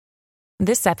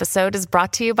This episode is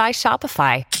brought to you by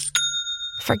Shopify.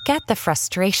 Forget the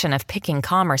frustration of picking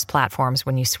commerce platforms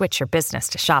when you switch your business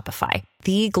to Shopify,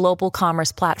 the global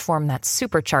commerce platform that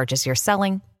supercharges your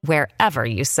selling wherever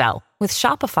you sell. With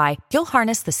Shopify, you'll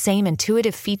harness the same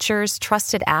intuitive features,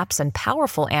 trusted apps, and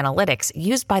powerful analytics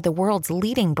used by the world's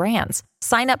leading brands.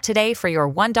 Sign up today for your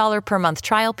 $1 per month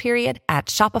trial period at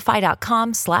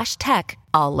shopify.com/tech,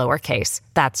 all lowercase.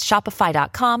 That's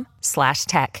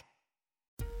shopify.com/tech.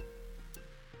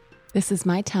 This is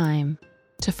my time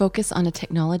to focus on a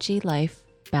technology-life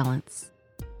balance.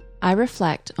 I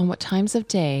reflect on what times of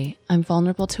day I'm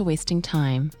vulnerable to wasting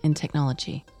time in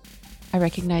technology. I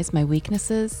recognize my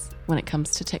weaknesses when it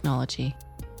comes to technology.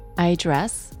 I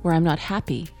address where I'm not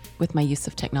happy with my use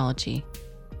of technology.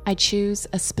 I choose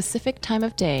a specific time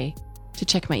of day to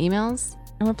check my emails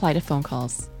and reply to phone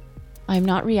calls. I am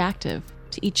not reactive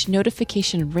to each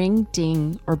notification ring,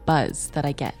 ding, or buzz that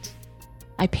I get.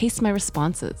 I pace my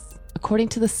responses according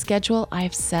to the schedule I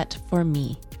have set for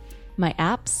me. My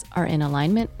apps are in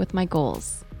alignment with my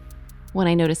goals. When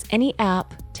I notice any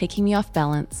app taking me off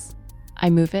balance, I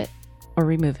move it or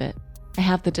remove it. I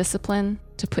have the discipline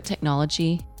to put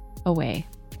technology away.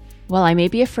 While I may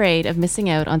be afraid of missing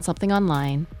out on something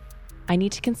online, I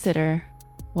need to consider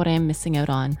what I am missing out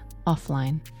on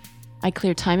offline. I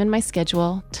clear time in my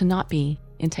schedule to not be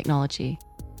in technology,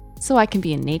 so I can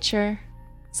be in nature,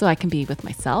 so I can be with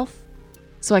myself,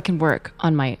 so I can work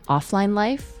on my offline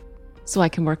life, so I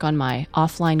can work on my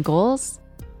offline goals,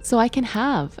 so I can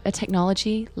have a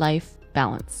technology life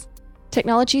balance.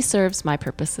 Technology serves my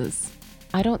purposes.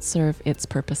 I don't serve its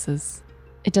purposes.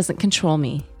 It doesn't control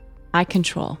me. I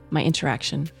control my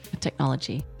interaction with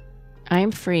technology. I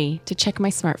am free to check my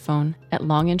smartphone at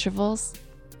long intervals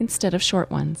instead of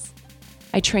short ones.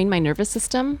 I train my nervous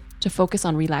system to focus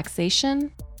on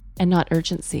relaxation and not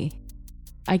urgency.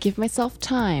 I give myself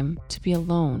time to be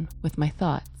alone with my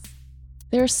thoughts.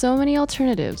 There are so many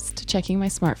alternatives to checking my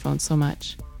smartphone so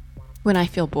much. When I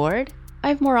feel bored, I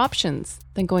have more options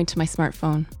than going to my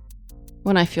smartphone.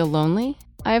 When I feel lonely,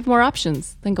 I have more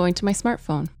options than going to my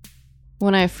smartphone.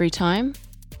 When I have free time,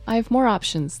 I have more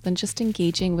options than just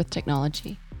engaging with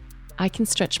technology. I can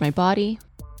stretch my body,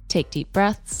 take deep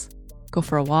breaths, go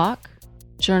for a walk,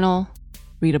 journal,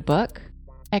 read a book,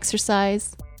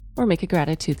 exercise, or make a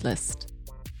gratitude list.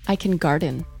 I can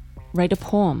garden, write a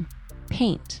poem,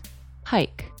 paint,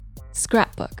 hike,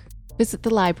 scrapbook, visit the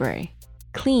library,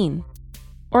 clean,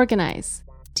 organize,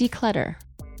 declutter,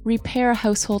 repair a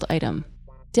household item,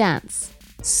 dance,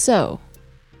 sew,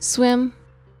 swim,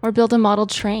 or build a model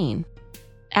train.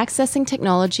 Accessing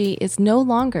technology is no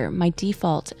longer my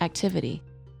default activity.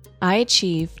 I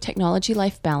achieve technology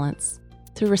life balance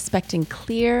through respecting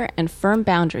clear and firm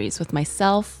boundaries with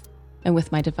myself and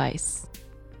with my device.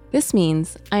 This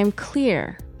means I am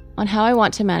clear on how I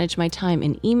want to manage my time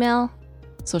in email,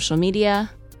 social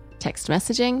media, text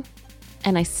messaging,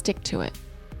 and I stick to it.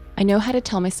 I know how to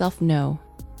tell myself no,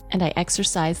 and I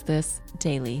exercise this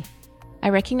daily. I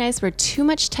recognize where too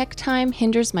much tech time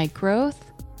hinders my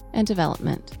growth and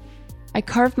development. I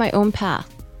carve my own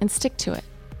path and stick to it,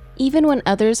 even when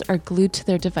others are glued to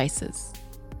their devices.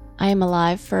 I am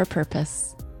alive for a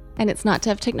purpose, and it's not to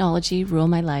have technology rule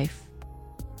my life.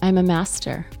 I'm a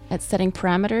master at setting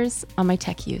parameters on my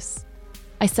tech use.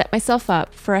 I set myself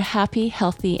up for a happy,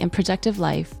 healthy, and productive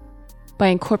life by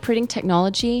incorporating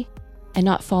technology and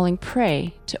not falling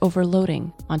prey to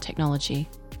overloading on technology.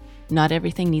 Not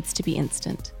everything needs to be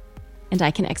instant, and I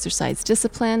can exercise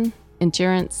discipline,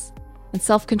 endurance, and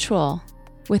self-control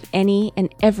with any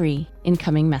and every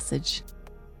incoming message.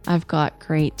 I've got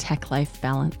great tech life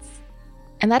balance,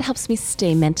 and that helps me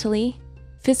stay mentally,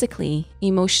 physically,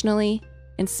 emotionally,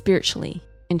 and spiritually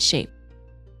in shape.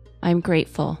 I'm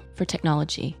grateful for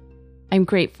technology. I'm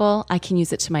grateful I can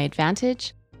use it to my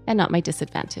advantage and not my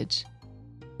disadvantage.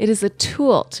 It is a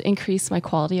tool to increase my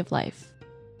quality of life.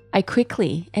 I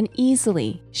quickly and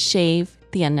easily shave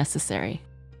the unnecessary.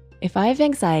 If I have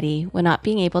anxiety when not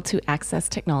being able to access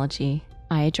technology,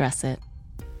 I address it.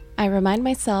 I remind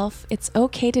myself it's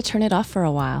okay to turn it off for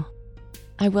a while.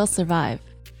 I will survive.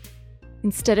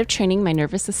 Instead of training my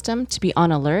nervous system to be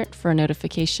on alert for a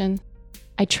notification,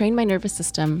 I train my nervous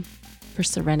system for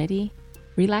serenity,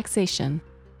 relaxation,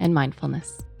 and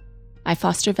mindfulness. I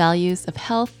foster values of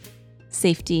health,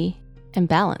 safety, and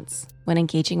balance when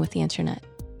engaging with the internet.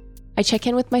 I check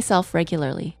in with myself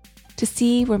regularly to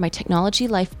see where my technology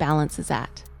life balance is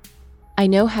at. I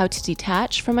know how to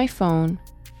detach from my phone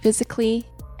physically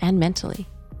and mentally.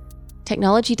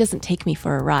 Technology doesn't take me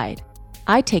for a ride.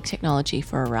 I take technology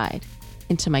for a ride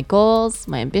into my goals,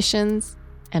 my ambitions,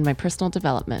 and my personal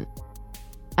development.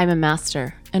 I'm a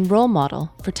master and role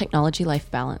model for technology life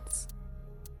balance.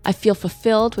 I feel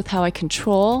fulfilled with how I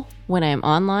control when I am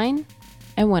online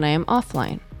and when I am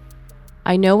offline.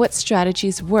 I know what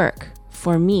strategies work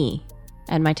for me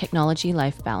and my technology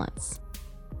life balance.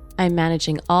 I'm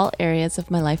managing all areas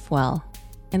of my life well,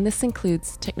 and this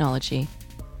includes technology.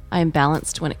 I am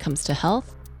balanced when it comes to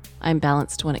health. I'm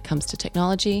balanced when it comes to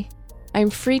technology. I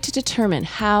am free to determine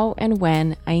how and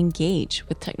when I engage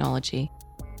with technology.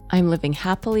 I'm living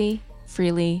happily,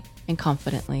 freely, and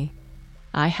confidently.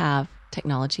 I have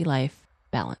technology life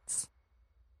balance.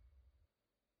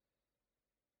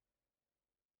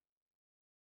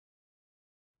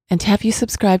 And have you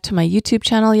subscribed to my YouTube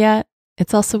channel yet?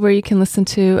 It's also where you can listen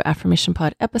to Affirmation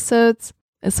Pod episodes,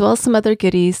 as well as some other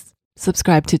goodies.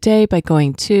 Subscribe today by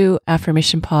going to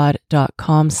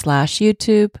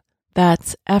affirmationpod.com/YouTube.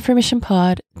 That's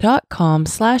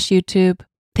affirmationpod.com/YouTube.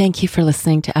 Thank you for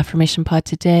listening to Affirmation Pod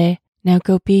today. Now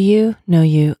go be you, know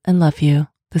you, and love you.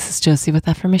 This is Josie with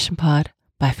Affirmation Pod.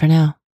 Bye for now.